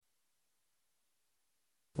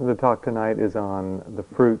The talk tonight is on the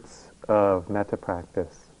fruits of metta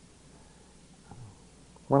practice.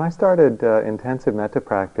 When I started intensive metta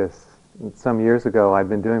practice some years ago, I'd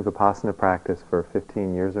been doing Vipassana practice for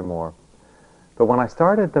 15 years or more. But when I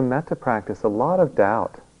started the metta practice, a lot of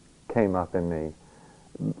doubt came up in me,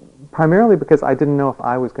 primarily because I didn't know if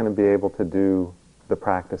I was going to be able to do the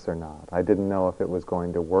practice or not. I didn't know if it was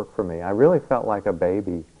going to work for me. I really felt like a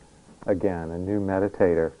baby again, a new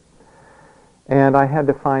meditator. And I had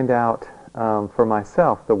to find out for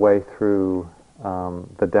myself the way through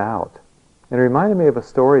the doubt. And it reminded me of a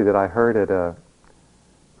story that I heard at a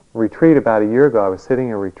retreat about a year ago. I was sitting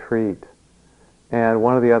in a retreat, and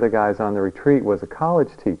one of the other guys on the retreat was a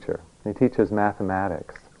college teacher. He teaches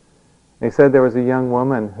mathematics. And he said there was a young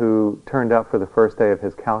woman who turned up for the first day of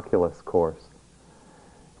his calculus course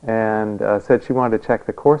and said she wanted to check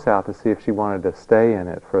the course out to see if she wanted to stay in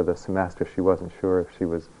it for the semester. She wasn't sure if she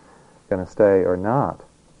was going to stay or not.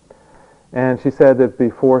 And she said that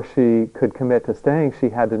before she could commit to staying, she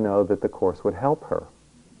had to know that the course would help her.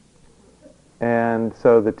 And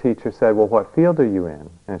so the teacher said, well, what field are you in?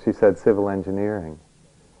 And she said, civil engineering.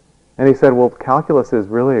 And he said, well, calculus is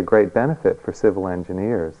really a great benefit for civil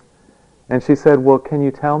engineers. And she said, well, can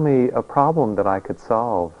you tell me a problem that I could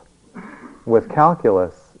solve with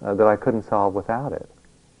calculus that I couldn't solve without it?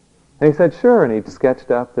 And he said, sure, and he sketched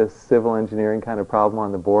up this civil engineering kind of problem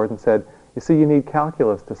on the board and said, you see, you need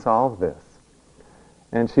calculus to solve this.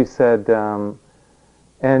 And she said,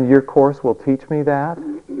 and your course will teach me that,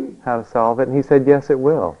 how to solve it? And he said, yes, it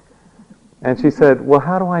will. And she said, well,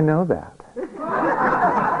 how do I know that?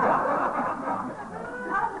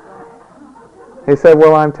 He said,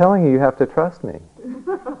 well, I'm telling you, you have to trust me.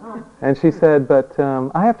 And she said, but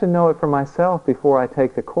I have to know it for myself before I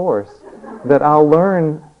take the course, that I'll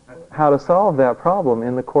learn how to solve that problem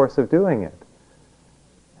in the course of doing it.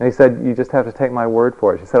 And he said, you just have to take my word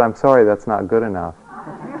for it. She said, I'm sorry, that's not good enough.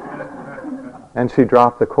 And she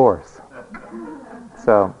dropped the course.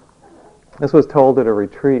 So this was told at a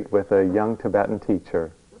retreat with a young Tibetan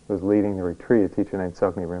teacher who was leading the retreat, a teacher named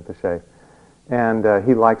Tsoknyi Rinpoche. And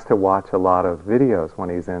he likes to watch a lot of videos when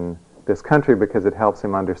he's in this country because it helps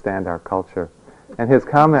him understand our culture. And his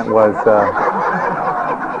comment was,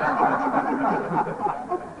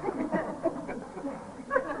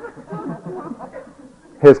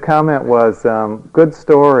 good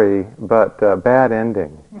story, but bad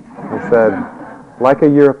ending. He said, like a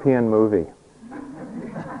European movie.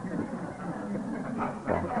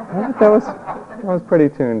 So, that was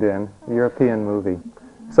pretty tuned in, European movie.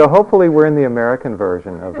 So hopefully we're in the American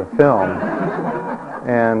version of the film,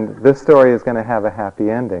 and this story is going to have a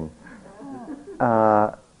happy ending.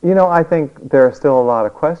 I think there are still a lot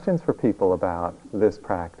of questions for people about this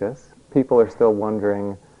practice. People are still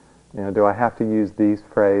wondering, do I have to use these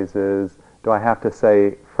phrases? Do I have to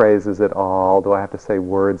say phrases at all? Do I have to say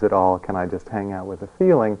words at all? Can I just hang out with a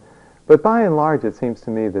feeling? But by and large, it seems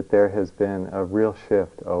to me that there has been a real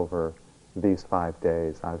shift over these 5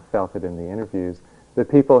 days. I've felt it in the interviews, that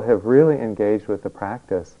people have really engaged with the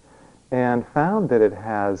practice and found that it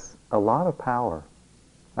has a lot of power.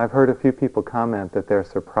 I've heard a few people comment that they're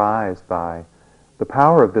surprised by the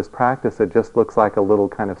power of this practice that just looks like a little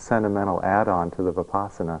kind of sentimental add-on to the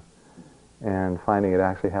Vipassana, and finding it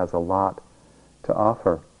actually has a lot to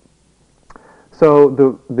offer. So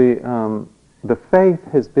the faith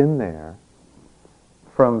has been there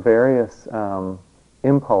from various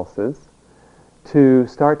impulses to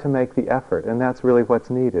start to make the effort, and that's really what's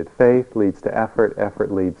needed. Faith leads to effort,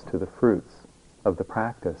 effort leads to the fruits of the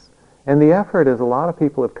practice. And the effort, as a lot of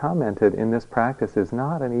people have commented in this practice, is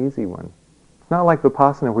not an easy one. It's not like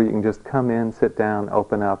Vipassana where you can just come in, sit down,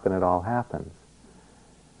 open up, and it all happens.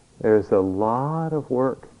 There's a lot of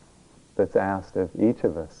work that's asked of each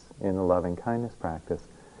of us in the loving kindness practice.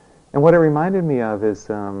 And what it reminded me of is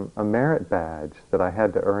a merit badge that I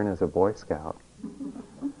had to earn as a Boy Scout.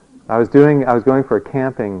 I was going for a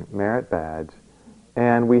camping merit badge,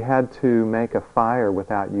 and we had to make a fire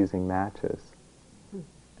without using matches.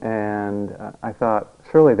 And I thought,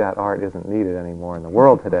 surely that art isn't needed anymore in the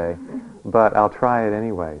world today, but I'll try it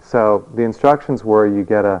anyway. So the instructions were, you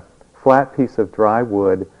get a flat piece of dry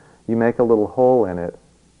wood, you make a little hole in it,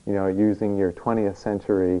 using your 20th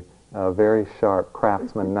century very sharp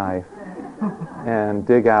craftsman knife, and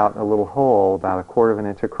dig out a little hole about 1/4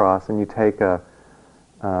 inch across, and you take a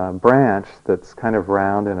branch that's kind of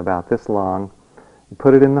round and about this long, you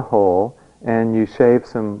put it in the hole, and you shave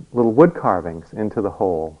some little wood carvings into the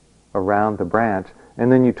hole around the branch,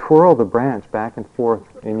 and then you twirl the branch back and forth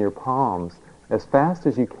in your palms as fast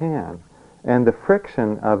as you can, and the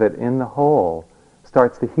friction of it in the hole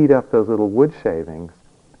starts to heat up those little wood shavings,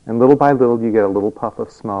 And little by little you get a little puff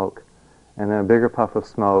of smoke, and then a bigger puff of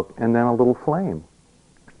smoke, and then a little flame.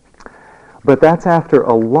 But that's after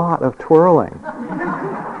a lot of twirling.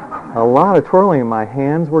 A lot of twirling. My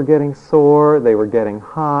hands were getting sore, they were getting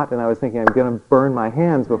hot, and I was thinking I'm going to burn my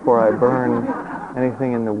hands before I burn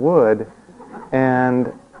anything in the wood.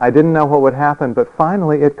 And I didn't know what would happen, but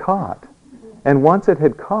finally it caught. And once it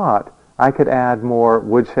had caught, I could add more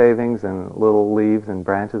wood shavings and little leaves and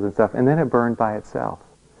branches and stuff, and then it burned by itself.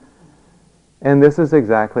 And this is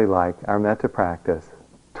exactly like our metta practice.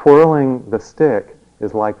 Twirling the stick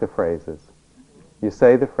is like the phrases. You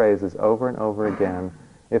say the phrases over and over again.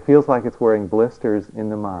 It feels like it's wearing blisters in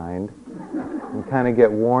the mind. You kind of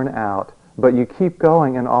get worn out, but you keep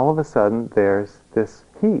going, and all of a sudden there's this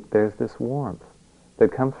heat, there's this warmth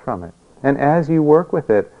that comes from it. And as you work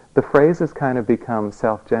with it, the phrases kind of become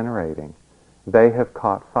self-generating. They have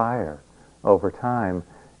caught fire over time.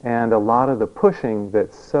 And a lot of the pushing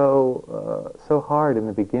that's so hard in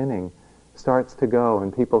the beginning starts to go.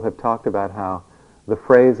 And people have talked about how the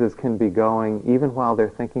phrases can be going even while they're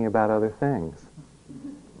thinking about other things.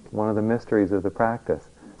 One of the mysteries of the practice.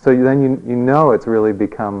 So then you know it's really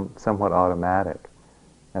become somewhat automatic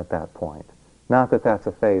at that point. Not that that's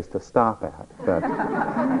a phase to stop at, but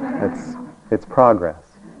it's progress.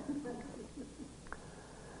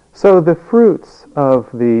 So the fruits of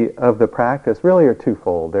the practice really are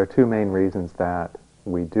twofold. There are two main reasons that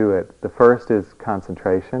we do it. The first is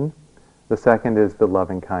concentration. The second is the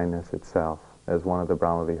loving kindness itself as one of the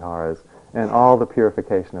Brahmaviharas, and all the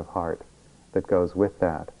purification of heart that goes with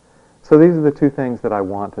that. So these are the two things that I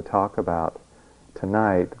want to talk about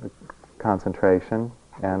tonight, concentration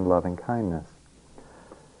and loving kindness.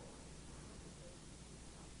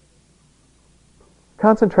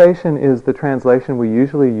 Concentration is the translation we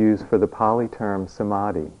usually use for the Pali term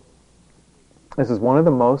samadhi. This is one of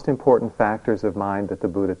the most important factors of mind that the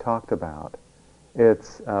Buddha talked about.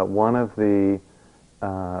 It's one of the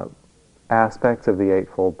aspects of the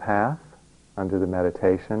Eightfold Path under the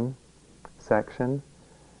meditation section.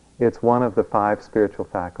 It's one of the 5 spiritual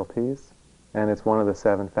faculties, and it's one of the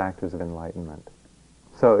 7 factors of enlightenment.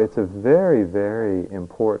 So it's a very, very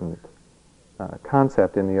important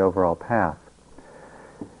concept in the overall path.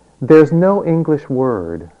 There's no English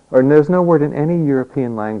word, or there's no word in any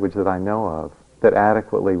European language that I know of that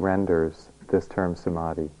adequately renders this term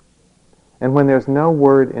samadhi. And when there's no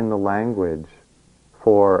word in the language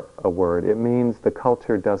for a word, it means the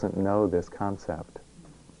culture doesn't know this concept.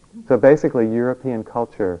 So basically, European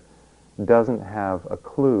culture doesn't have a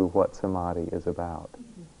clue what samadhi is about.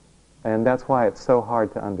 And that's why it's so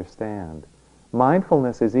hard to understand.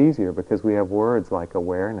 Mindfulness is easier because we have words like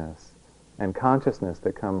awareness and consciousness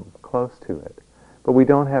that come close to it. But we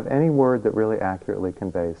don't have any word that really accurately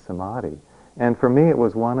conveys samadhi. And for me, it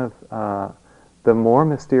was one of the more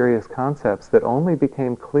mysterious concepts that only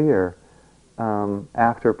became clear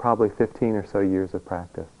after probably 15 or so years of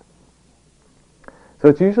practice. So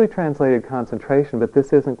it's usually translated concentration, but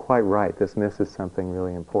this isn't quite right. This misses something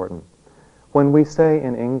really important. When we say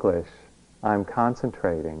in English, I'm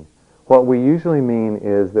concentrating, what we usually mean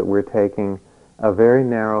is that we're taking a very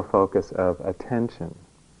narrow focus of attention.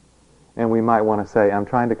 And we might want to say, I'm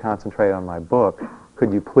trying to concentrate on my book.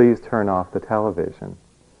 Could you please turn off the television?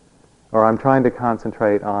 Or I'm trying to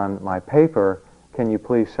concentrate on my paper. Can you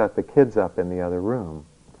please shut the kids up in the other room?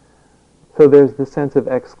 So there's the sense of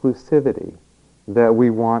exclusivity, that we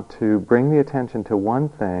want to bring the attention to one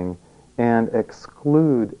thing and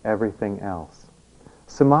exclude everything else.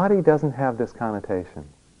 Samadhi doesn't have this connotation.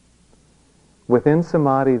 Within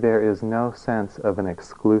samadhi, there is no sense of an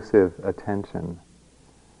exclusive attention.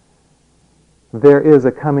 There is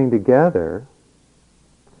a coming together.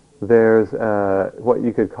 There's what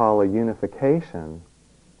you could call a unification,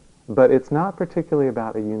 but it's not particularly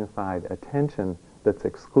about a unified attention that's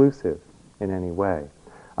exclusive in any way.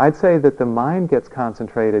 I'd say that the mind gets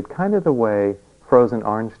concentrated kind of the way frozen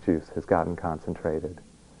orange juice has gotten concentrated.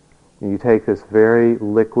 You take this very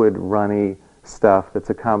liquid, runny stuff that's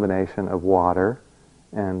a combination of water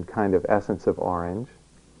and kind of essence of orange,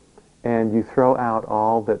 and you throw out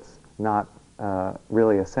all that's not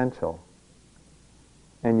really essential.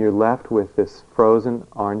 And you're left with this frozen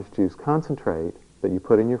orange juice concentrate that you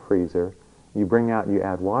put in your freezer. You bring out, you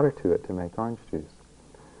add water to it to make orange juice.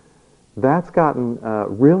 That's gotten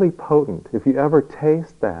really potent. If you ever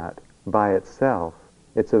taste that by itself,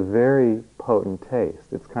 it's a very potent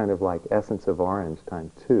taste. It's kind of like essence of orange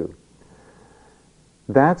times 2.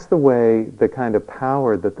 That's the way, the kind of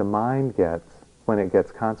power that the mind gets when it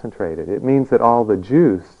gets concentrated. It means that all the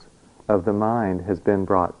juice of the mind has been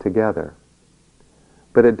brought together.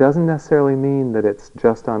 But it doesn't necessarily mean that it's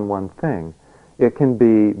just on one thing. it can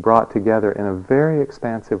be brought together in a very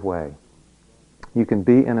expansive way. You can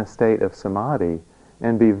be in a state of samadhi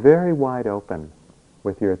and be very wide open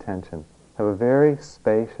with your attention. Have a very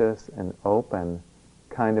spacious and open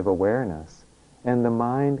kind of awareness, and the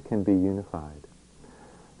mind can be unified.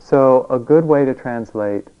 So a good way to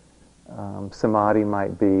translate samadhi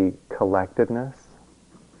might be collectedness,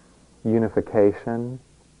 unification,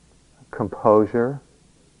 composure.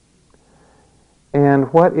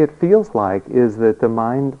 And what it feels like is that the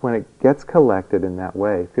mind, when it gets collected in that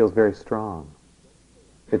way, feels very strong.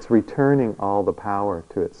 It's returning all the power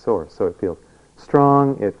to its source. So it feels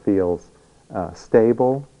strong, it feels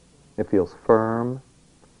stable, it feels firm,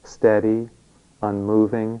 steady,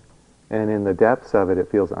 unmoving, and in the depths of it,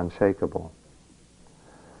 it feels unshakable.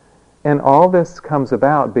 And all this comes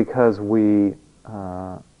about because we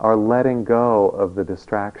are letting go of the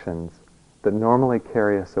distractions that normally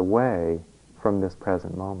carry us away from this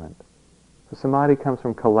present moment. So samadhi comes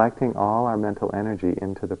from collecting all our mental energy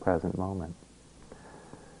into the present moment.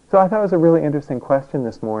 So I thought it was a really interesting question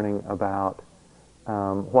this morning about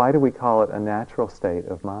why do we call it a natural state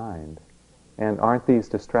of mind? And aren't these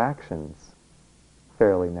distractions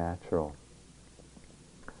fairly natural?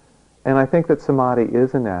 And I think that samadhi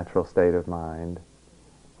is a natural state of mind.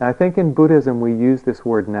 And I think in Buddhism we use this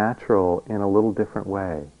word natural in a little different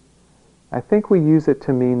way. I think we use it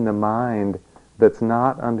to mean the mind that's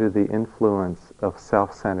not under the influence of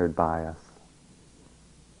self-centered bias.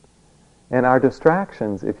 And our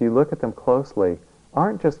distractions, if you look at them closely,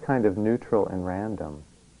 aren't just kind of neutral and random.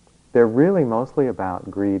 They're really mostly about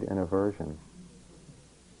greed and aversion.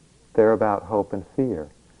 They're about hope and fear.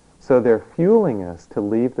 So they're fueling us to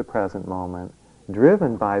leave the present moment,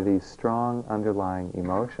 driven by these strong underlying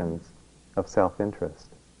emotions of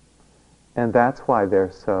self-interest. And that's why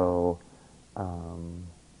they're so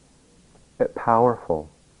powerful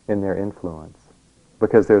in their influence,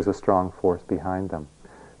 because there's a strong force behind them.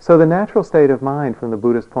 So the natural state of mind, from the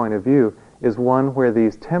Buddhist point of view, is one where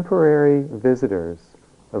these temporary visitors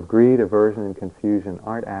of greed, aversion, and confusion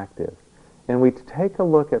aren't active. And we take a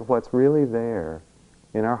look at what's really there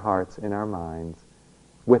in our hearts, in our minds,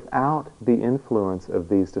 without the influence of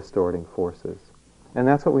these distorting forces. And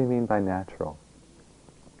that's what we mean by natural.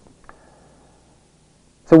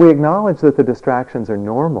 So we acknowledge that the distractions are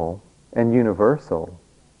normal and universal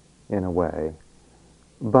in a way,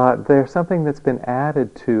 but they're something that's been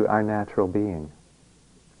added to our natural being.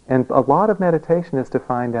 And a lot of meditation is to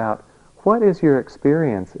find out what is your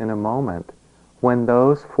experience in a moment when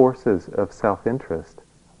those forces of self-interest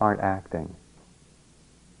aren't acting.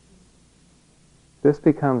 This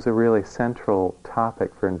becomes a really central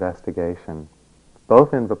topic for investigation,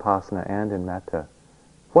 both in Vipassana and in Metta.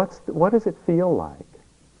 What does it feel like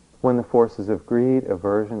when the forces of greed,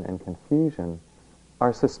 aversion, and confusion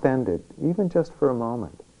are suspended, even just for a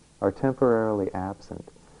moment, are temporarily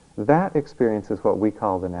absent? That experience is what we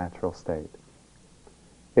call the natural state.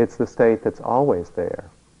 It's the state that's always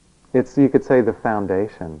there. It's, you could say, the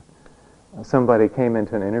foundation. Somebody came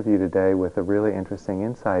into an interview today with a really interesting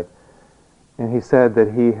insight, and he said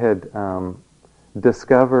that he had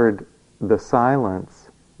discovered the silence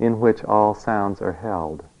in which all sounds are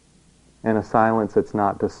held, and a silence that's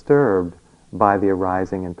not disturbed by the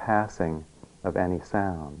arising and passing of any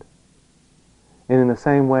sound. And in the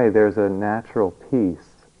same way, there's a natural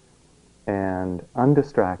peace and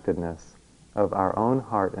undistractedness of our own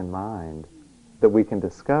heart and mind that we can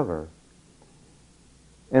discover.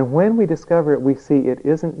 And when we discover it, we see it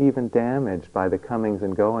isn't even damaged by the comings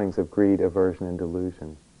and goings of greed, aversion, and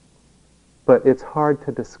delusion. But it's hard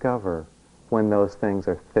to discover when those things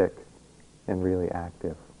are thick and really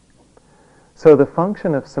active. So the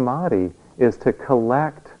function of samadhi is to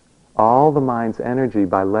collect all the mind's energy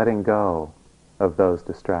by letting go of those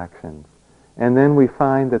distractions. And then we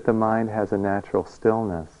find that the mind has a natural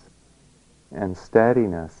stillness and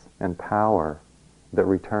steadiness and power that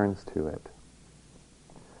returns to it.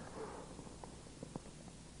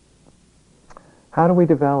 How do we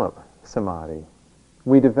develop samadhi?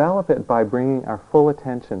 We develop it by bringing our full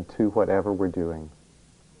attention to whatever we're doing.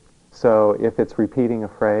 So if it's repeating a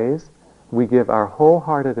phrase, we give our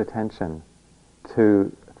wholehearted attention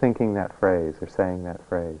to thinking that phrase or saying that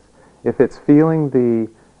phrase. If it's feeling the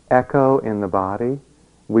echo in the body,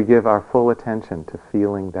 we give our full attention to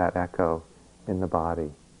feeling that echo in the body.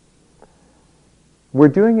 We're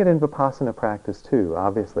doing it in Vipassana practice too,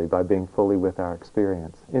 obviously, by being fully with our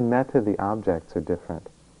experience. In Metta, the objects are different,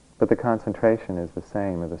 but the concentration is the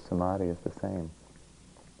same, or the samadhi is the same.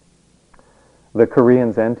 The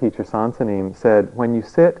Korean Zen teacher Sansanim said, when you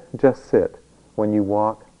sit, just sit. When you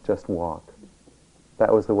walk, just walk.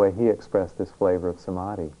 That was the way he expressed this flavor of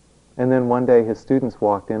samadhi. And then one day his students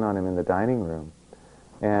walked in on him in the dining room,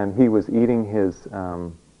 and he was eating his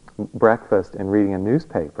breakfast and reading a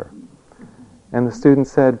newspaper. And the student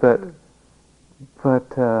said, but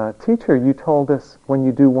teacher, you told us when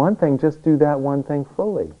you do one thing, just do that one thing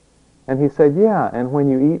fully. And he said, yeah, and when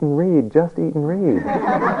you eat and read, just eat and read.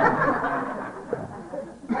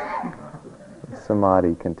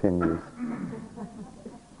 Samadhi continues.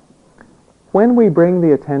 When we bring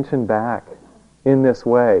the attention back in this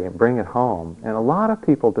way and bring it home, and a lot of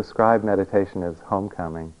people describe meditation as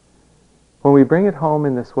homecoming, when we bring it home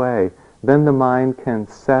in this way, then the mind can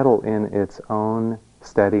settle in its own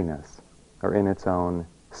steadiness or in its own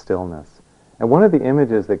stillness. And one of the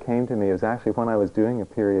images that came to me was actually when I was doing a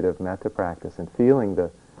period of metta practice and feeling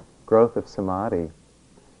the growth of samadhi.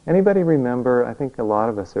 Anybody remember, I think a lot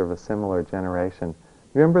of us are of a similar generation,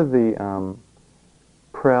 remember the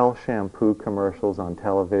Prel shampoo commercials on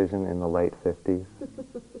television in the late 50s?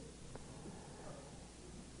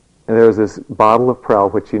 And there was this bottle of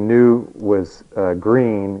Prel which you knew was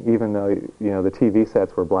green, even though the TV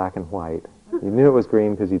sets were black and white. You knew it was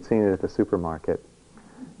green because you'd seen it at the supermarket.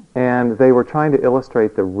 And they were trying to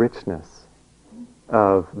illustrate the richness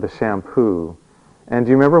of the shampoo. And do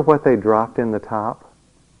you remember what they dropped in the top?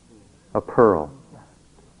 A pearl.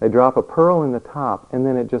 They drop a pearl in the top, and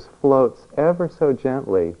then it just floats ever so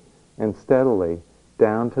gently and steadily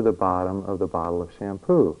down to the bottom of the bottle of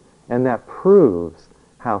shampoo. And that proves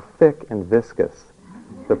how thick and viscous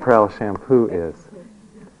the Prel shampoo is.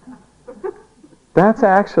 That's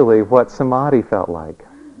actually what samadhi felt like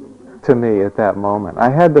to me at that moment. I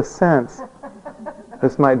had the sense,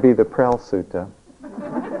 this might be the Prel Sutta,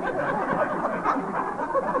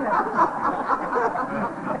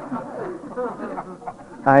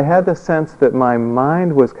 I had the sense that my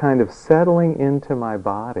mind was kind of settling into my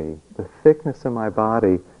body, the thickness of my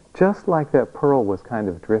body, just like that pearl was kind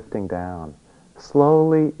of drifting down.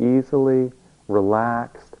 Slowly, easily,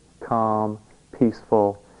 relaxed, calm,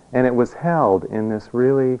 peaceful, and it was held in this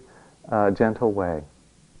really gentle way.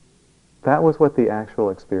 That was what the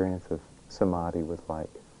actual experience of samadhi was like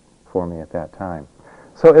for me at that time.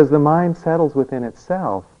 So as the mind settles within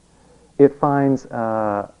itself, it finds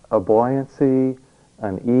a buoyancy,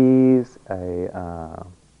 an ease, a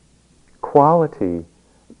quality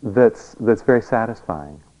that's very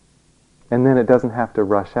satisfying. And then it doesn't have to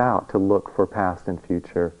rush out to look for past and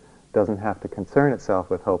future, doesn't have to concern itself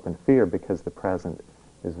with hope and fear because the present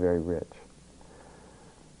is very rich.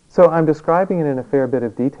 So I'm describing it in a fair bit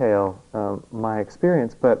of detail, my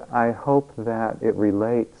experience, but I hope that it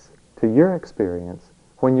relates to your experience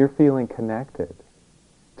when you're feeling connected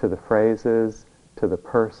to the phrases, to the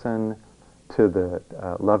person, to the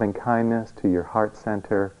loving kindness, to your heart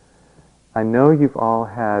center. I know you've all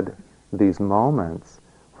had these moments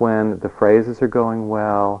when the phrases are going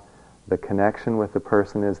well, the connection with the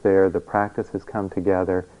person is there, the practice has come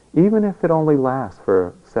together, even if it only lasts for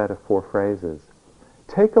a set of 4 phrases.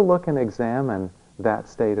 Take a look and examine that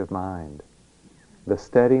state of mind, the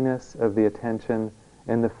steadiness of the attention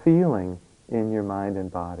and the feeling in your mind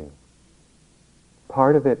and body.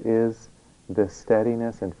 Part of it is the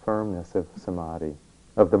steadiness and firmness of samadhi,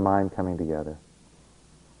 of the mind coming together.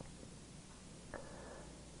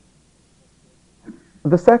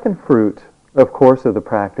 The second fruit, of course, of the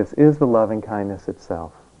practice is the loving kindness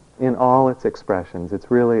itself. In all its expressions, it's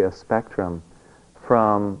really a spectrum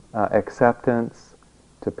from acceptance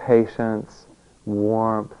to patience,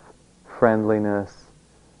 warmth, friendliness,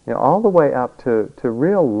 all the way up to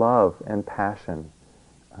real love and passion.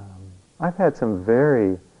 I've had some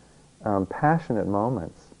very passionate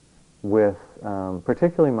moments with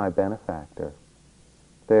particularly my benefactor.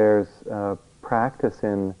 There's a practice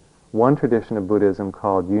in one tradition of Buddhism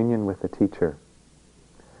called union with the teacher.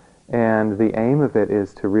 And the aim of it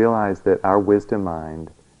is to realize that our wisdom mind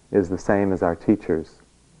is the same as our teacher's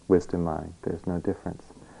wisdom mind. There's no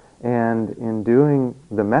difference. And in doing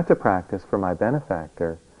the metta practice for my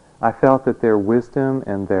benefactor, I felt that their wisdom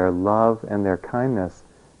and their love and their kindness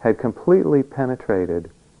had completely penetrated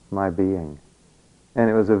my being. And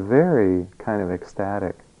it was a very kind of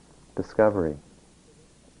ecstatic discovery.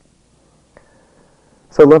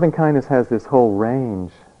 So loving kindness has this whole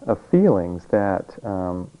range of feelings that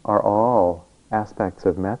are all aspects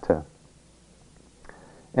of metta.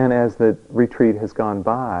 And as the retreat has gone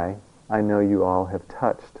by, I know you all have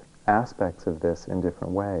touched aspects of this in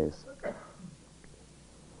different ways.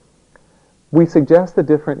 We suggest the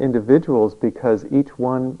different individuals because each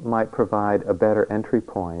one might provide a better entry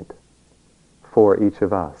point for each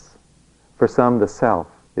of us. For some, the self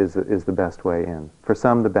is the best way in. For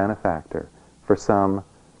some, the benefactor. For some,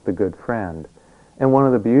 the good friend. And one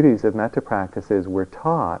of the beauties of metta practice is we're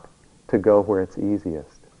taught to go where it's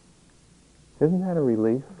easiest. Isn't that a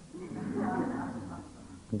relief?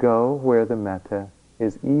 Go where the metta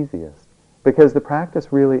is easiest. Because the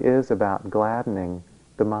practice really is about gladdening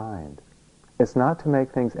the mind. It's not to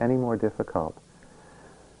make things any more difficult.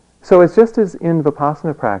 So it's just as in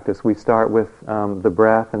Vipassana practice, we start with the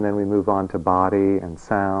breath and then we move on to body and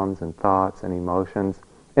sounds and thoughts and emotions.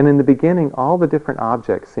 And in the beginning, all the different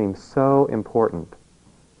objects seem so important.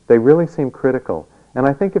 They really seem critical. And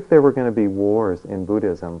I think if there were going to be wars in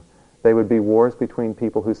Buddhism, they would be wars between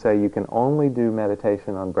people who say you can only do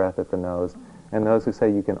meditation on breath at the nose and those who say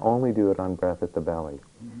you can only do it on breath at the belly.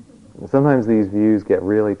 And sometimes these views get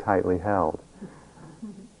really tightly held.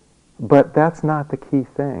 But that's not the key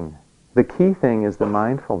thing. The key thing is the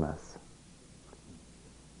mindfulness.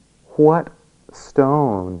 What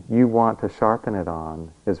stone you want to sharpen it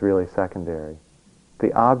on is really secondary.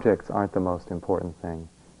 The objects aren't the most important thing.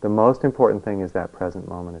 The most important thing is that present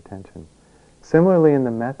moment attention. Similarly in the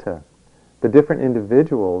metta, the different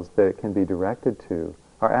individuals that it can be directed to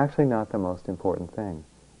are actually not the most important thing.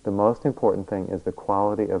 The most important thing is the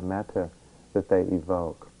quality of metta that they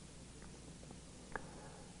evoke.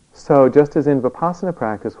 So just as in Vipassana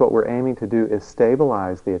practice, what we're aiming to do is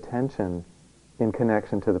stabilize the attention in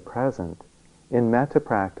connection to the present. In metta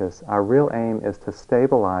practice, our real aim is to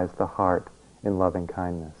stabilize the heart in loving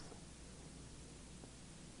kindness.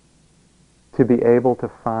 To be able to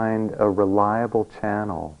find a reliable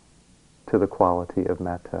channel to the quality of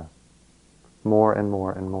metta, more and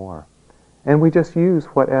more and more. And we just use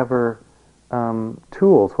whatever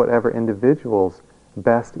tools, whatever individuals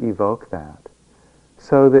best evoke that.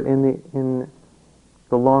 So that in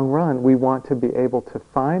the long run, we want to be able to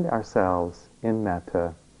find ourselves in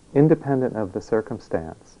metta, independent of the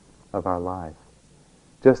circumstance of our life.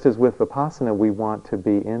 Just as with Vipassana, we want to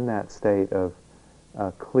be in that state of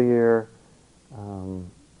clear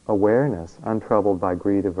awareness, untroubled by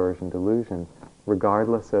greed, aversion, delusion,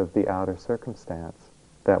 regardless of the outer circumstance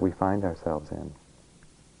that we find ourselves in.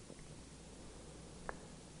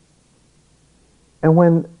 And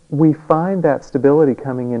when we find that stability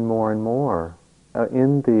coming in more and more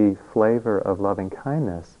in the flavor of loving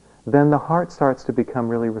kindness, then the heart starts to become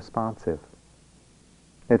really responsive.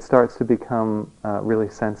 It starts to become really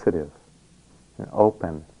sensitive, and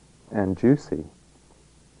open, and juicy.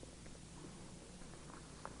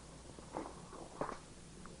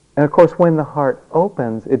 And of course, when the heart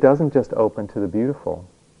opens, it doesn't just open to the beautiful.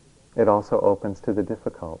 It also opens to the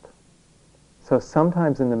difficult. So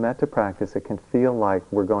sometimes in the metta practice, it can feel like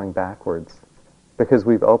we're going backwards because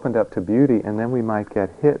we've opened up to beauty, and then we might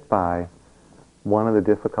get hit by one of the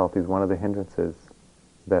difficulties, one of the hindrances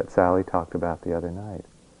that Sally talked about the other night.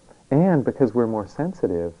 And because we're more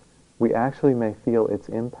sensitive, we actually may feel its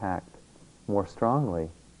impact more strongly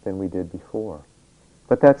than we did before.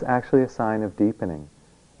 But that's actually a sign of deepening.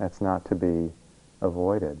 That's not to be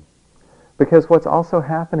avoided. Because what's also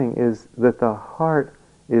happening is that the heart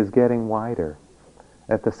is getting wider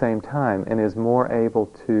at the same time and is more able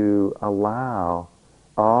to allow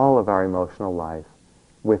all of our emotional life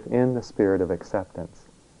within the spirit of acceptance,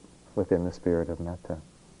 within the spirit of metta.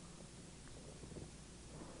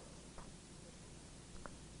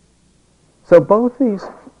 So both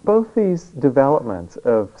these developments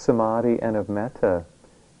of samadhi and of metta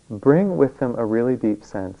bring with them a really deep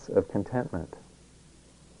sense of contentment.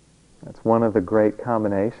 That's one of the great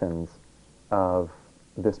combinations of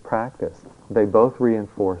this practice. They both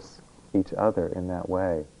reinforce each other in that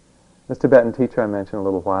way. This Tibetan teacher I mentioned a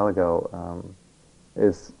little while ago,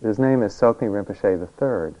 his name is Tsoknyi Rinpoche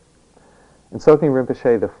III. And Tsoknyi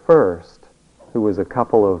Rinpoche I, who was a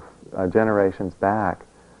couple of generations back,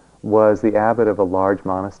 was the abbot of a large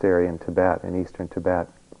monastery in Tibet, in eastern Tibet.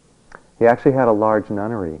 He actually had a large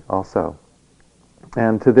nunnery also.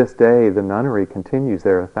 And to this day, the nunnery continues.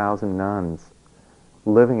 There are 1,000 nuns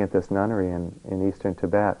living at this nunnery in eastern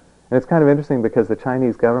Tibet. And it's kind of interesting because the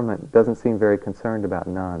Chinese government doesn't seem very concerned about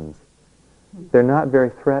nuns. They're not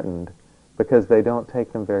very threatened because they don't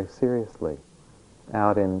take them very seriously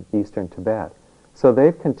out in eastern Tibet. So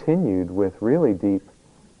they've continued with really deep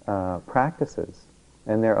practices,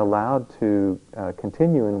 and they're allowed to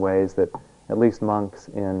continue in ways that at least monks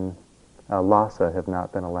in Lhasa have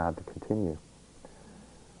not been allowed to continue.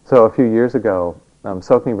 So a few years ago,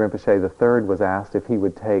 Tsoknyi Rinpoche III was asked if he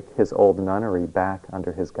would take his old nunnery back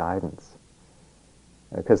under his guidance,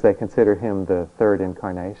 because they consider him the third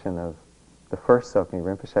incarnation of the first Tsoknyi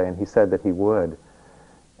Rinpoche, and he said that he would.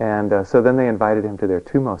 And so then they invited him to their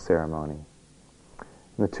Tummo ceremony.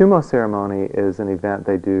 And the Tummo ceremony is an event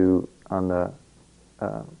they do on the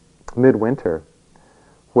midwinter,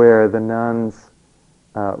 where the nuns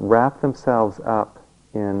wrap themselves up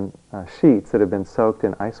in sheets that have been soaked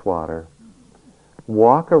in ice water,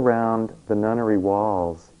 walk around the nunnery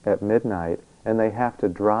walls at midnight, and they have to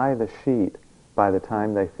dry the sheet by the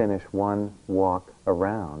time they finish one walk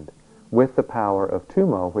around, with the power of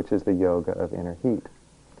tumo, which is the yoga of inner heat.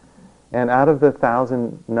 And out of the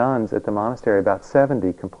 1,000 nuns at the monastery, about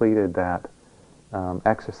 70 completed that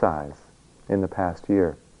exercise in the past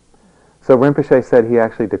year. So Rinpoche said he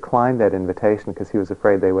actually declined that invitation because he was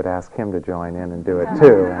afraid they would ask him to join in and do it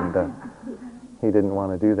too, and he didn't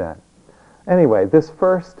want to do that. Anyway, a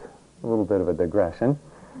little bit of a digression,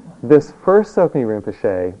 this first Tsokmi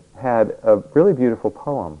Rinpoche had a really beautiful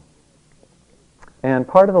poem. And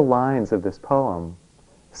part of the lines of this poem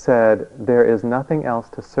said, "There is nothing else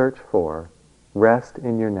to search for, rest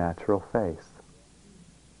in your natural face."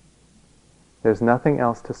 There's nothing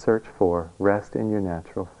else to search for, rest in your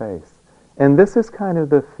natural face. And this is kind of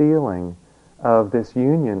the feeling of this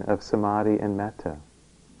union of samadhi and metta.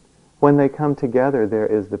 When they come together, there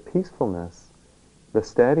is the peacefulness, the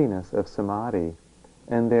steadiness of samadhi,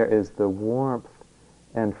 and there is the warmth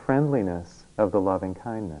and friendliness of the loving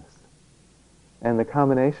kindness. And the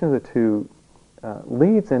combination of the two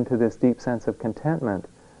leads into this deep sense of contentment,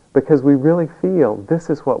 because we really feel this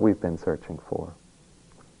is what we've been searching for.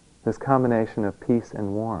 This combination of peace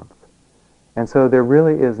and warmth. And so there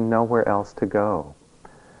really is nowhere else to go.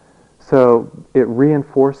 So it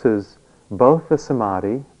reinforces both the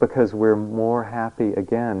samadhi, because we're more happy,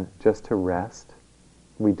 again, just to rest.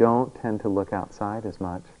 We don't tend to look outside as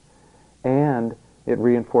much. And it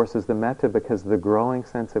reinforces the metta, because the growing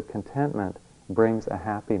sense of contentment brings a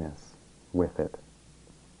happiness with it.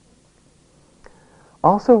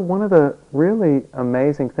 Also, one of the really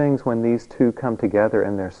amazing things when these two come together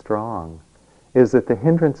and they're strong is that the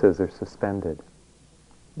hindrances are suspended.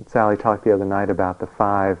 Sally talked the other night about the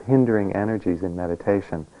 5 hindering energies in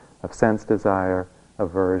meditation of sense desire,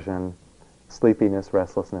 aversion, sleepiness,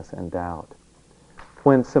 restlessness, and doubt.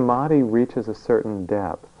 When samadhi reaches a certain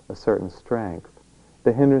depth, a certain strength,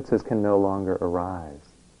 the hindrances can no longer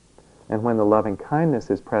arise. And when the loving kindness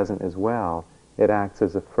is present as well, it acts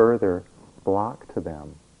as a further block to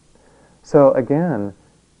them. So again,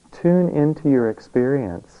 tune into your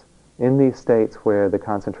experience in these states where the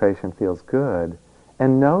concentration feels good,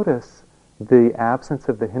 and notice the absence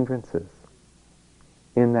of the hindrances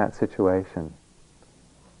in that situation.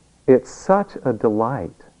 It's such a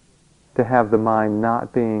delight to have the mind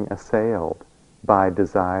not being assailed by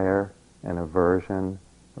desire and aversion,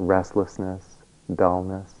 restlessness,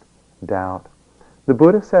 dullness, doubt. The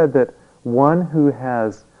Buddha said that one who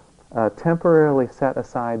has temporarily set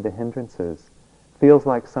aside the hindrances feels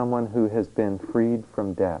like someone who has been freed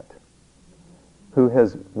from debt, who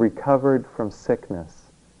has recovered from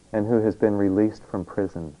sickness, and who has been released from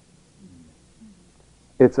prison.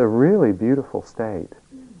 It's a really beautiful state.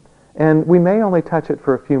 And we may only touch it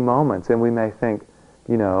for a few moments, and we may think,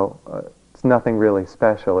 it's nothing really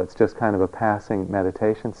special, it's just kind of a passing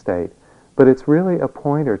meditation state. But it's really a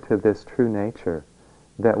pointer to this true nature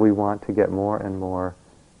that we want to get more and more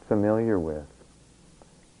familiar with.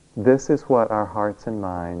 This is what our hearts and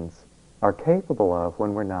minds are capable of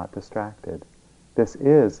when we're not distracted. This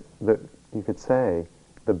is, you could say,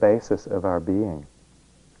 the basis of our being.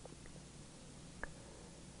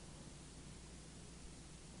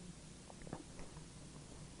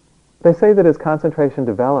 They say that as concentration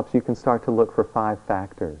develops, you can start to look for 5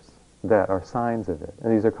 factors that are signs of it.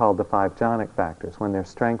 And these are called the 5 jhanic factors. When they're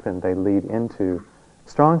strengthened, they lead into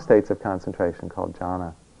strong states of concentration called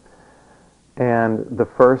jhana. And the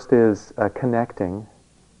first is connecting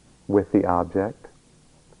with the object.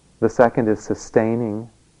 The second is sustaining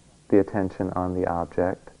the attention on the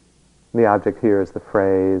object. The object here is the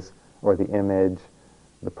phrase or the image,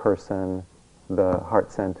 the person, the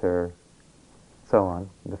heart center, so on,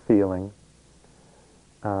 the feeling.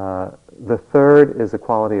 The third is the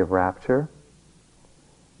quality of rapture.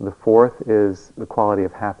 The fourth is the quality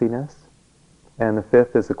of happiness. And the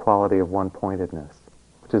fifth is the quality of one-pointedness,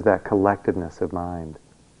 which is that collectedness of mind,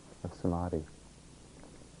 of samadhi.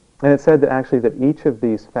 And it said that actually that each of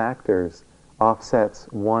these factors offsets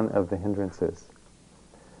one of the hindrances.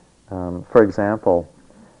 For example,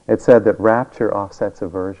 it said that rapture offsets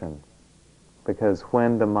aversion, because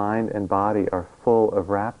when the mind and body are full of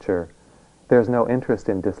rapture, there's no interest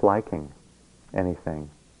in disliking anything,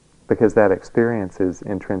 because that experience is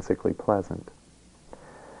intrinsically pleasant.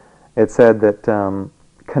 It said that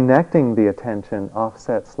connecting the attention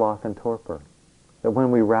offsets sloth and torpor. That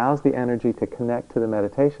when we rouse the energy to connect to the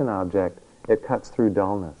meditation object, it cuts through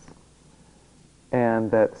dullness.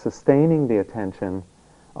 And that sustaining the attention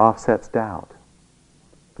offsets doubt.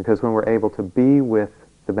 Because when we're able to be with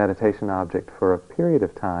the meditation object for a period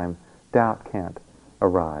of time, doubt can't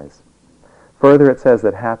arise. Further, it says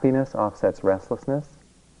that happiness offsets restlessness,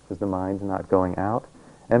 because the mind's not going out,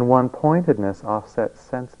 and one-pointedness offsets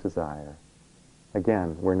sense desire.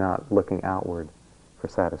 Again, we're not looking outward for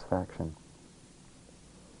satisfaction.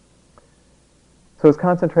 So as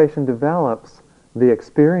concentration develops, the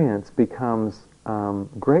experience becomes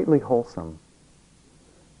greatly wholesome,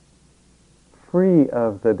 free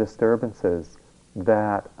of the disturbances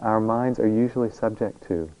that our minds are usually subject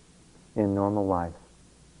to in normal life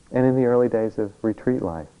and in the early days of retreat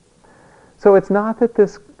life. So it's not that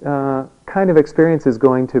this kind of experience is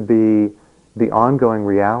going to be the ongoing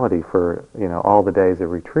reality for all the days of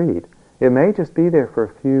retreat. It may just be there for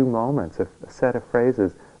a few moments, a set of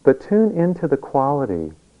phrases, but tune into the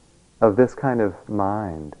quality of this kind of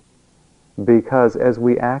mind, because as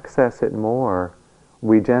we access it more,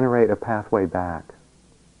 we generate a pathway back.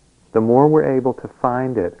 The more we're able to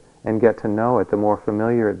find it and get to know it, the more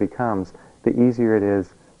familiar it becomes, the easier it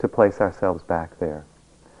is to place ourselves back there.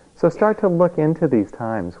 So start to look into these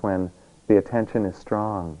times when the attention is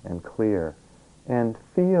strong and clear, and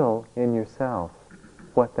feel in yourself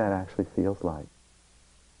what that actually feels like.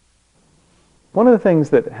 One of the things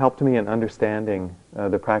that helped me in understanding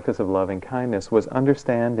the practice of loving kindness was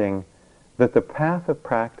understanding that the path of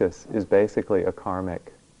practice is basically a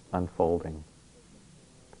karmic unfolding.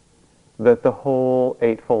 That the whole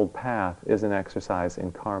Eightfold Path is an exercise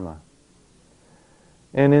in karma.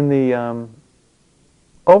 And in the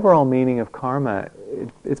overall meaning of karma,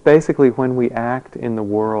 it's basically when we act in the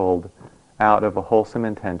world out of a wholesome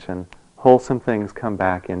intention, wholesome things come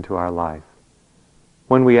back into our life.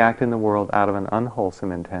 When we act in the world out of an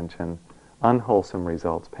unwholesome intention, unwholesome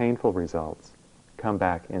results, painful results, come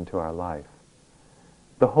back into our life.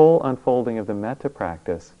 The whole unfolding of the metta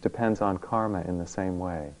practice depends on karma in the same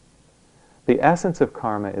way. The essence of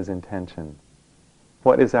karma is intention.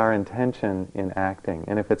 What is our intention in acting?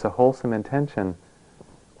 And if it's a wholesome intention,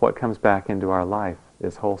 what comes back into our life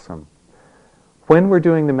is wholesome. When we're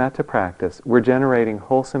doing the metta practice, we're generating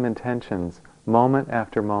wholesome intentions moment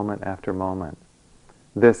after moment after moment.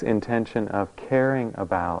 This intention of caring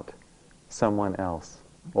about someone else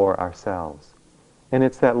or ourselves. And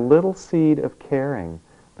it's that little seed of caring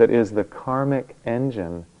that is the karmic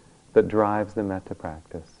engine that drives the metta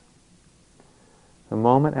practice. The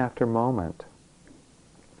moment after moment,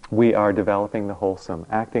 we are developing the wholesome,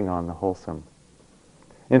 acting on the wholesome.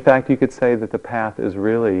 In fact, you could say that the path is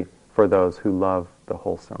really for those who love the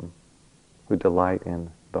wholesome, who delight in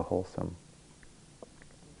the wholesome.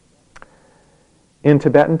 In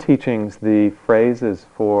Tibetan teachings, the phrases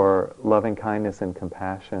for loving kindness and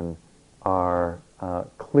compassion are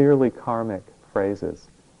clearly karmic phrases.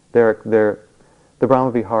 The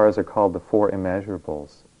Brahmaviharas are called the Four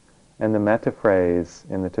Immeasurables. And the metta phrase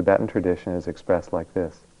in the Tibetan tradition is expressed like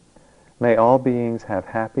this: may all beings have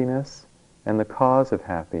happiness and the cause of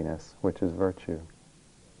happiness, which is virtue.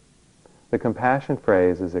 The compassion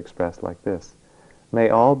phrase is expressed like this: may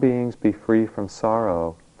all beings be free from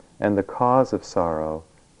sorrow and the cause of sorrow,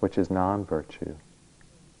 which is non-virtue.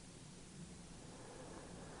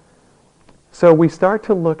 So we start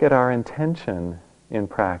to look at our intention in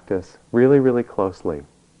practice really, really closely,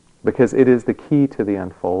 because it is the key to the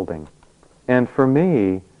unfolding. And for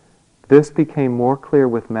me, this became more clear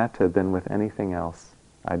with metta than with anything else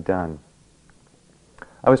I'd done.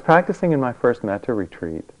 I was practicing in my first metta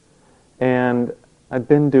retreat, and I'd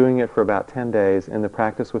been doing it for about 10 days, and the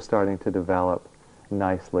practice was starting to develop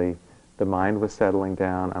nicely. The mind was settling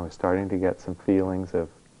down. I was starting to get some feelings of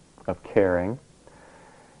caring.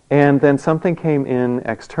 And then something came in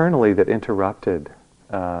externally that interrupted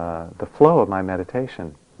the flow of my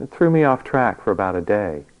meditation. It threw me off track for about a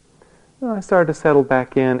day. Well, I started to settle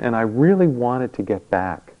back in, and I really wanted to get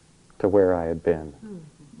back to where I had been.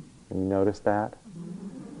 And you notice that?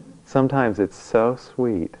 Sometimes it's so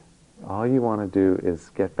sweet. All you want to do is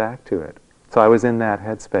get back to it. So I was in that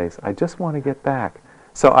headspace. I just want to get back.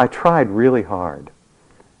 So I tried really hard.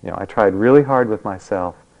 I tried really hard with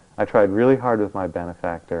myself. I tried really hard with my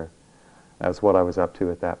benefactor. That's what I was up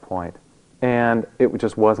to at that point. And it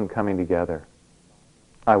just wasn't coming together.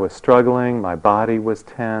 I was struggling. My body was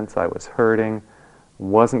tense. I was hurting.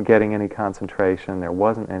 Wasn't getting any concentration. There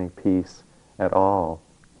wasn't any peace at all.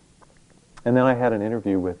 And then I had an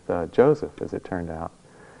interview with Joseph, as it turned out,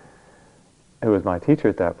 who was my teacher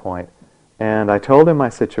at that point. And I told him my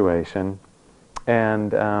situation,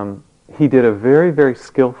 and he did a very, very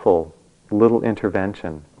skillful little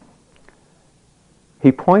intervention.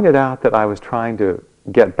 He pointed out that I was trying to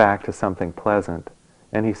get back to something pleasant,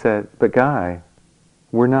 and he said, but Guy,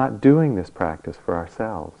 we're not doing this practice for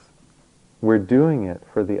ourselves. We're doing it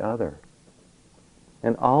for the other.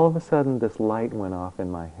 And all of a sudden this light went off in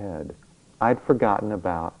my head. I'd forgotten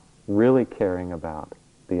about really caring about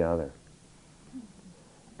the other.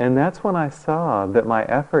 And that's when I saw that my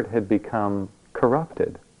effort had become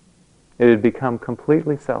corrupted. It had become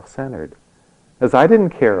completely self-centered. As I didn't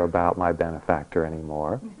care about my benefactor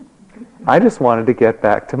anymore. I just wanted to get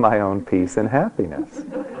back to my own peace and happiness.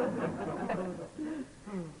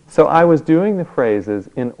 So I was doing the phrases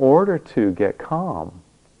in order to get calm.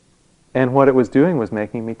 And what it was doing was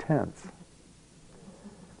making me tense.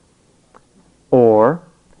 Or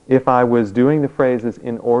if I was doing the phrases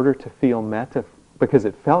in order to feel metta, because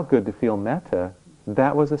it felt good to feel metta,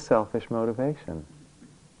 that was a selfish motivation.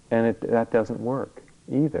 And that doesn't work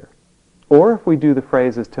either. Or if we do the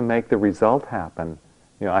phrases to make the result happen,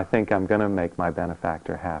 I think I'm going to make my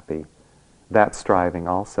benefactor happy. That's striving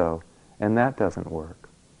also, and that doesn't work.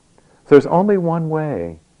 So there's only one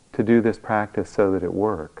way to do this practice so that it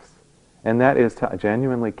works, and that is to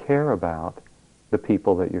genuinely care about the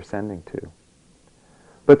people that you're sending to.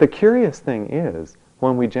 But the curious thing is,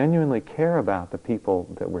 when we genuinely care about the people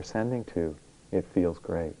that we're sending to, it feels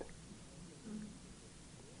great.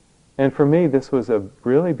 And for me, this was a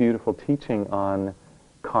really beautiful teaching on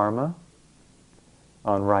karma,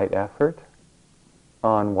 on right effort,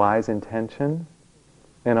 on wise intention,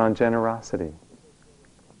 and on generosity.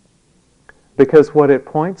 Because what it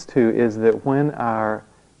points to is that when our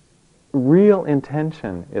real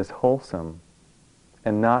intention is wholesome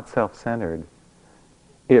and not self-centered,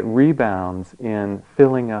 it rebounds in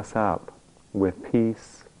filling us up with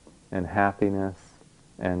peace and happiness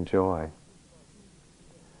and joy.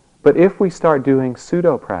 But if we start doing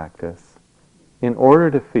pseudo-practice in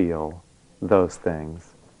order to feel those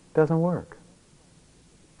things, it doesn't work.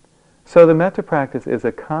 So the metta practice is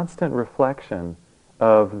a constant reflection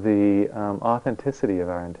of the authenticity of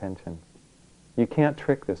our intention. You can't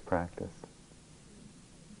trick this practice.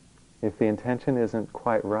 If the intention isn't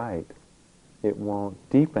quite right, it won't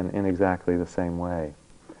deepen in exactly the same way.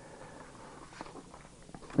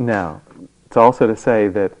 Now, it's also to say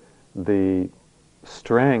that the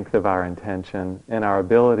strength of our intention and our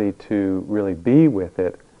ability to really be with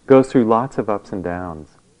it goes through lots of ups and downs.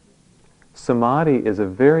 Samadhi is a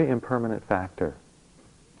very impermanent factor.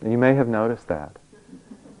 And you may have noticed that.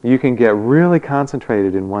 You can get really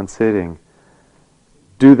concentrated in one sitting,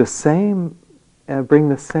 do the same, bring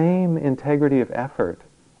the same integrity of effort,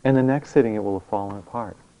 and the next sitting it will have fallen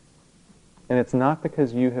apart. And it's not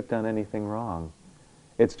because you have done anything wrong.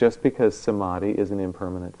 It's just because samadhi is an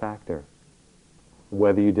impermanent factor.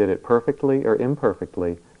 Whether you did it perfectly or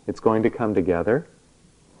imperfectly, it's going to come together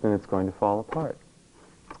and it's going to fall apart.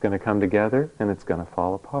 It's going to come together and it's going to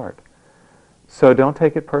fall apart. So don't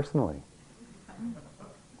take it personally.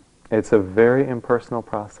 It's a very impersonal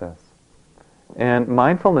process. And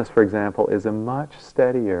mindfulness, for example, is a much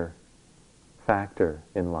steadier factor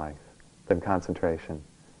in life than concentration.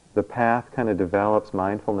 The path kind of develops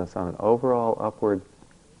mindfulness on an overall upward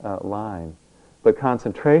line. But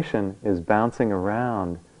concentration is bouncing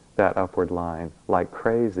around that upward line like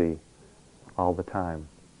crazy all the time.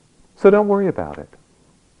 So don't worry about it.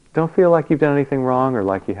 Don't feel like you've done anything wrong or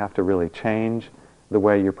like you have to really change the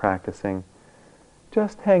way you're practicing.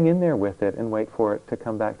 Just hang in there with it and wait for it to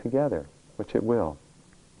come back together, which it will.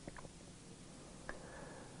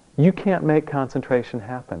 You can't make concentration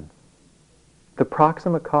happen. The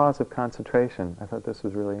proximate cause of concentration, I thought this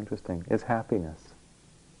was really interesting, is happiness.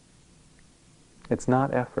 It's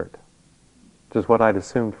not effort, which is what I'd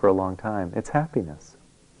assumed for a long time. It's happiness.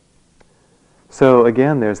 So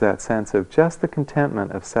again, there's that sense of just the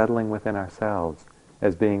contentment of settling within ourselves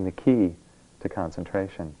as being the key to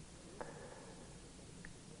concentration.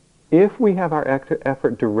 If we have our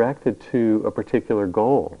effort directed to a particular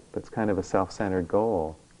goal, that's kind of a self-centered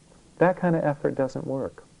goal, that kind of effort doesn't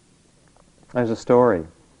work. There's a story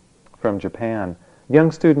from Japan. A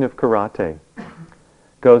young student of karate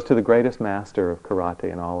goes to the greatest master of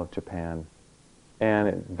karate in all of Japan, and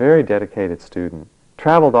a very dedicated student.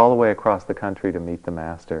 Traveled all the way across the country to meet the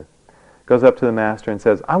master. Goes up to the master and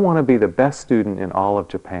says, I want to be the best student in all of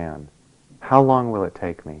Japan. How long will it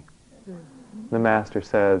take me? The master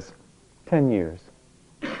says, 10 years.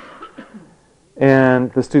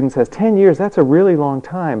 And the student says, 10 years, that's a really long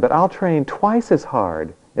time, but I'll train twice as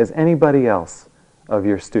hard as anybody else of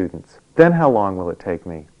your students. Then how long will it take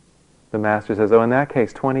me? The master says, oh, in that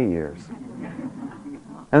case, 20 years.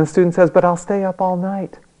 And the student says, but I'll stay up all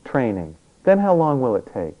night training. Then how long will it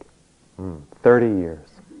take? 30 years.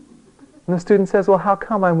 And the student says, well, how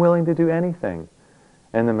come I'm willing to do anything?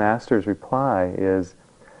 And the master's reply is,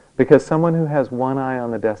 because someone who has one eye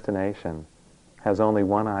on the destination has only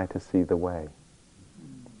one eye to see the way.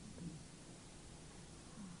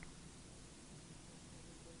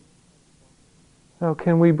 So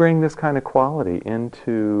can we bring this kind of quality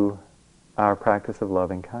into our practice of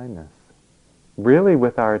loving kindness? Really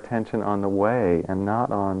with our attention on the way and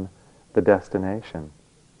not on the destination.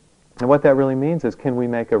 And what that really means is, can we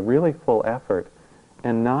make a really full effort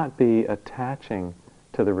and not be attaching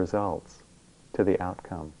to the results, to the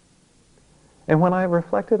outcome? And when I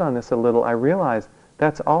reflected on this a little, I realized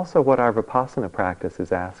that's also what our Vipassana practice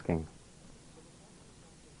is asking.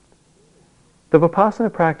 The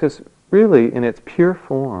Vipassana practice really, in its pure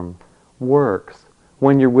form, works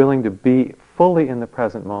when you're willing to be fully in the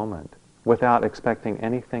present moment without expecting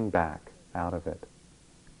anything back out of it.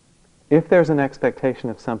 If there's an expectation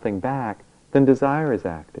of something back, then desire is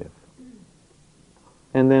active.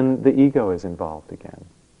 And then the ego is involved again.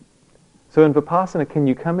 So in Vipassana, can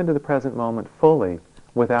you come into the present moment fully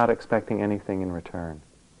without expecting anything in return?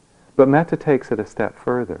 But Metta takes it a step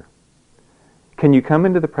further. Can you come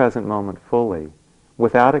into the present moment fully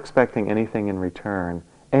without expecting anything in return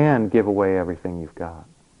and give away everything you've got?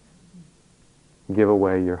 Give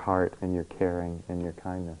away your heart and your caring and your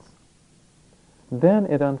kindness. Then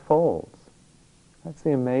it unfolds. That's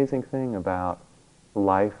the amazing thing about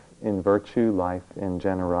life in virtue, life in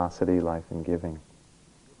generosity, life in giving.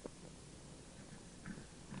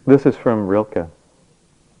 This is from Rilke.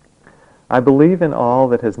 I believe in all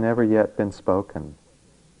that has never yet been spoken.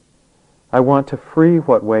 I want to free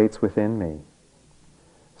what waits within me,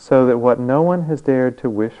 so that what no one has dared to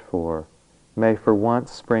wish for may for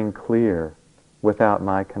once spring clear without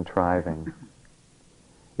my contriving.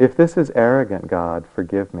 If this is arrogant, God,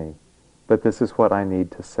 forgive me, but this is what I need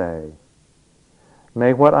to say.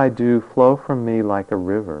 May what I do flow from me like a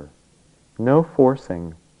river, no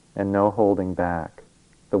forcing and no holding back,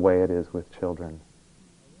 the way it is with children.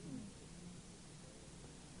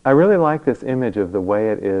 I really like this image of the way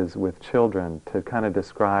it is with children to kind of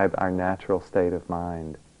describe our natural state of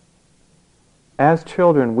mind. As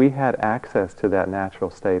children, we had access to that natural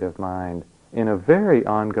state of mind in a very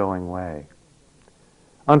ongoing way.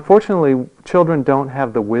 Unfortunately, children don't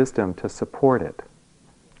have the wisdom to support it.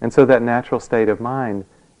 And so that natural state of mind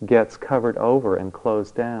gets covered over and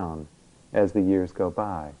closed down as the years go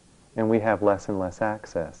by, and we have less and less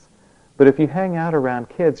access. But if you hang out around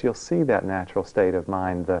kids, you'll see that natural state of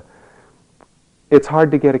mind. It's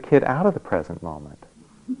hard to get a kid out of the present moment.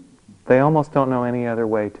 They almost don't know any other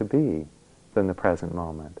way to be than the present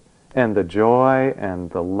moment. And the joy and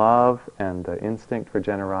the love and the instinct for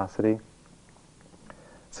generosity.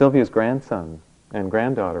 Sylvia's grandson and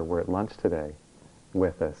granddaughter were at lunch today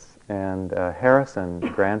with us. And Harrison,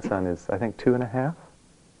 grandson, is, I think, 2.5.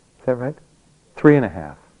 Is that right?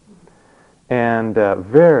 3.5. And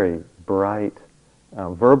very bright,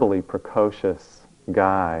 verbally precocious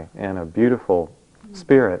guy and a beautiful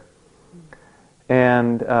spirit.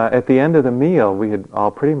 And at the end of the meal, we had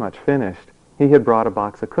all pretty much finished, he had brought a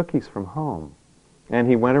box of cookies from home. And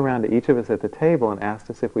he went around to each of us at the table and asked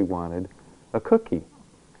us if we wanted a cookie.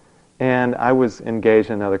 And I was engaged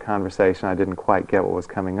in another conversation. I didn't quite get what was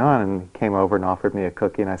coming on, and he came over and offered me a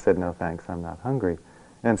cookie, and I said, no thanks, I'm not hungry.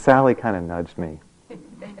 And Sally kind of nudged me.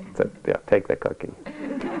 Said, yeah, take the cookie.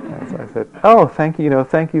 And so I said, oh, thank you,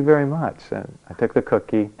 thank you very much. And I took the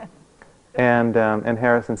cookie, and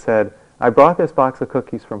Harrison said, I brought this box of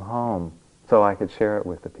cookies from home so I could share it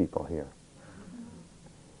with the people here.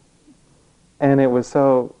 And it was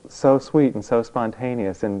so sweet and so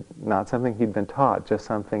spontaneous, and not something he'd been taught, just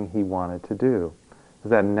something he wanted to do. It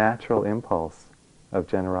was that natural impulse of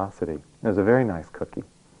generosity. It was a very nice cookie.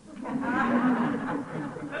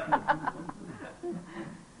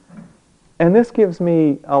 And this gives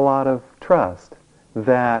me a lot of trust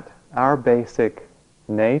that our basic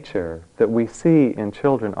nature that we see in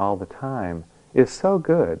children all the time is so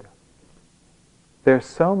good. There's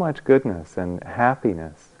so much goodness and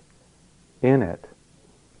happiness in it,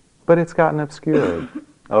 but it's gotten obscured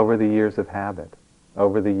over the years of habit,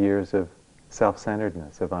 over the years of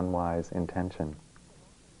self-centeredness, of unwise intention.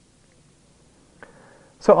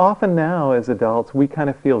 So often now as adults we kind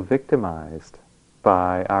of feel victimized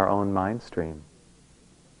by our own mind stream.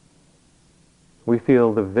 We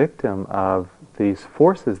feel the victim of these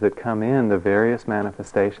forces that come in, the various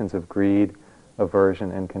manifestations of greed,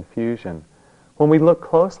 aversion, and confusion. When we look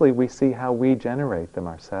closely, we see how we generate them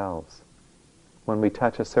ourselves. When we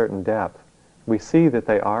touch a certain depth, we see that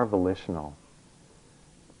they are volitional.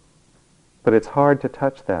 But it's hard to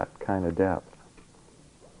touch that kind of depth.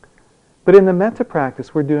 But in the metta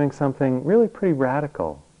practice, we're doing something really pretty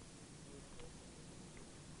radical.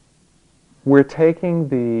 We're taking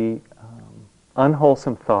the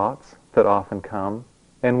unwholesome thoughts that often come,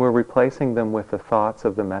 and we're replacing them with the thoughts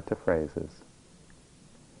of the metta phrases.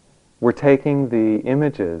 We're taking the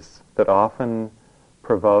images that often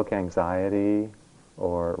provoke anxiety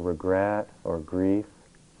or regret or grief,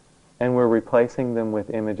 and we're replacing them with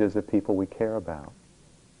images of people we care about.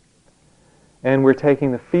 And we're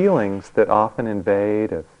taking the feelings that often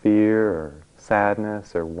invade of fear or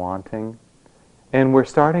sadness or wanting, and we're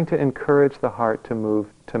starting to encourage the heart to move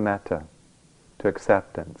to metta, to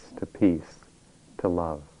acceptance, to peace, to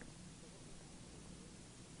love.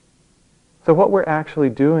 So what we're actually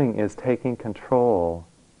doing is taking control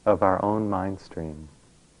of our own mind stream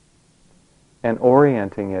and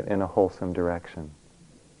orienting it in a wholesome direction.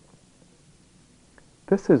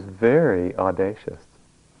 This is very audacious.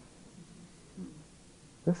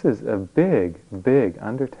 This is a big, big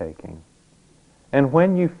undertaking. And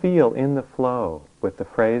when you feel in the flow with the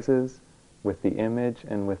phrases, with the image,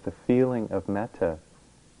 and with the feeling of metta,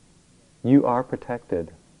 you are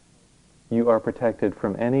protected. You are protected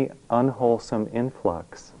from any unwholesome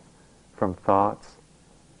influx from thoughts,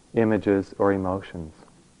 images, or emotions.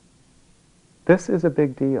 This is a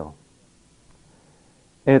big deal.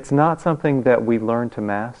 It's not something that we learn to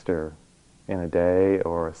master in a day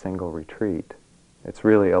or a single retreat. It's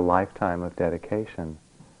really a lifetime of dedication.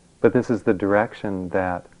 But this is the direction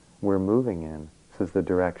that we're moving in. This is the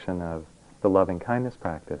direction of the loving kindness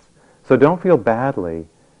practice. So don't feel badly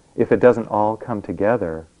if it doesn't all come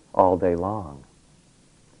together all day long.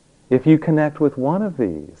 If you connect with one of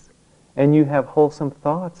these and you have wholesome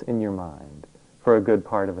thoughts in your mind for a good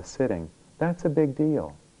part of a sitting, that's a big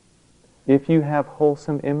deal. If you have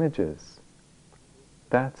wholesome images,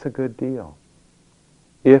 that's a good deal.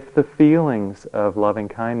 If the feelings of loving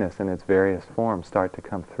kindness in its various forms start to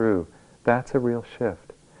come through, that's a real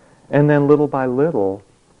shift. And then little by little,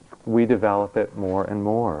 we develop it more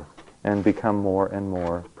and become more and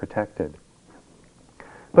more protected.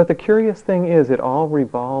 But the curious thing is, it all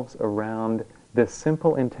revolves around this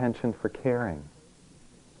simple intention for caring.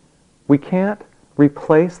 We can't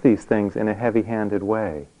replace these things in a heavy-handed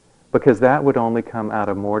way, because that would only come out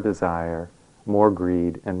of more desire, more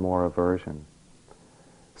greed, and more aversion.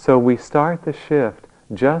 So we start the shift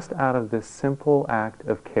just out of this simple act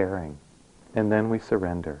of caring, and then we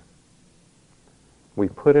surrender. We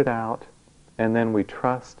put it out, and then we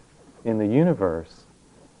trust in the universe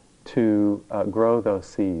to grow those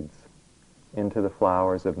seeds into the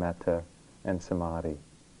flowers of metta and samadhi.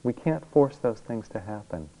 We can't force those things to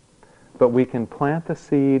happen, but we can plant the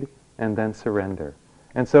seed and then surrender.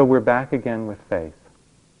 And so we're back again with faith.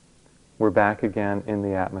 We're back again in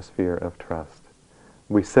the atmosphere of trust.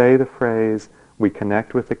 We say the phrase, we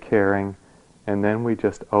connect with the caring, and then we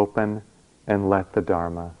just open and let the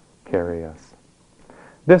Dharma carry us.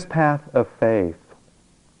 This path of faith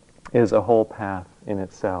is a whole path in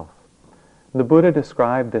itself. The Buddha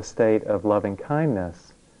described this state of loving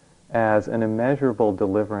kindness as an immeasurable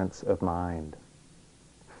deliverance of mind.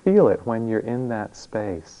 Feel it when you're in that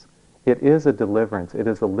space. It is a deliverance, it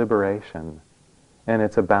is a liberation, and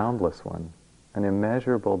it's a boundless one, an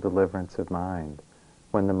immeasurable deliverance of mind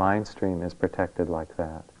when the mind stream is protected like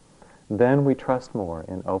that. Then we trust more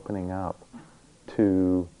in opening up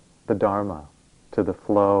to the Dharma, to the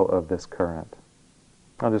flow of this current.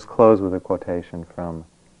 I'll just close with a quotation from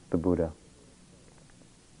the Buddha.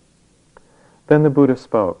 Then the Buddha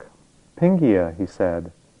spoke. Pingya, he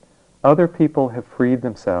said, other people have freed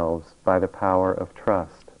themselves by the power of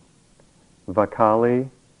trust. Vakali,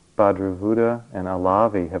 Bhadravuda, and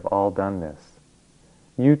Alavi have all done this.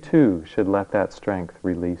 You too should let that strength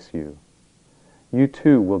release you. You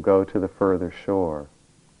too will go to the further shore,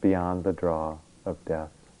 beyond the draw of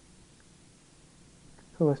death.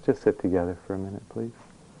 So let's just sit together for a minute, please.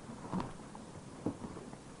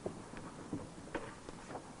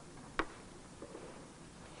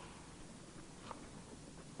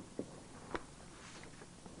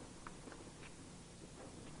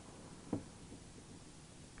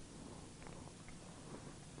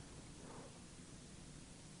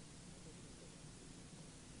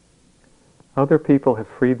 Other people have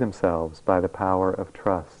freed themselves by the power of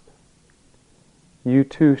trust. You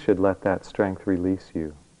too should let that strength release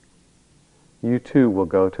you. You too will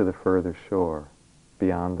go to the further shore,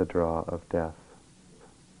 beyond the draw of death.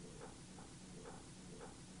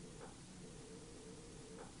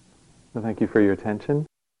 So thank you for your attention.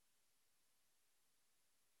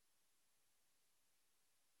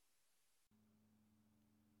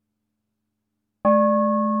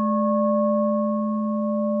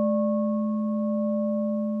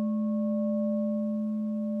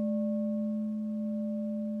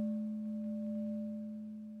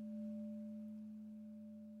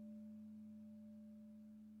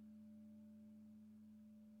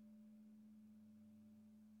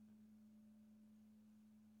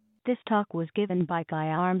 This talk was given by Guy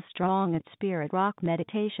Armstrong at Spirit Rock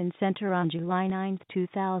Meditation Center on July 9,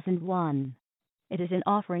 2001. It is an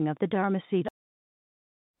offering of the Dharma Seed.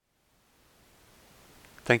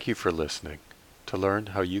 Thank you for listening. To learn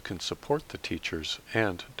how you can support the teachers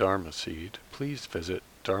and Dharma Seed, please visit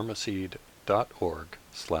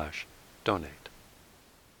dharmaseed.org/donate.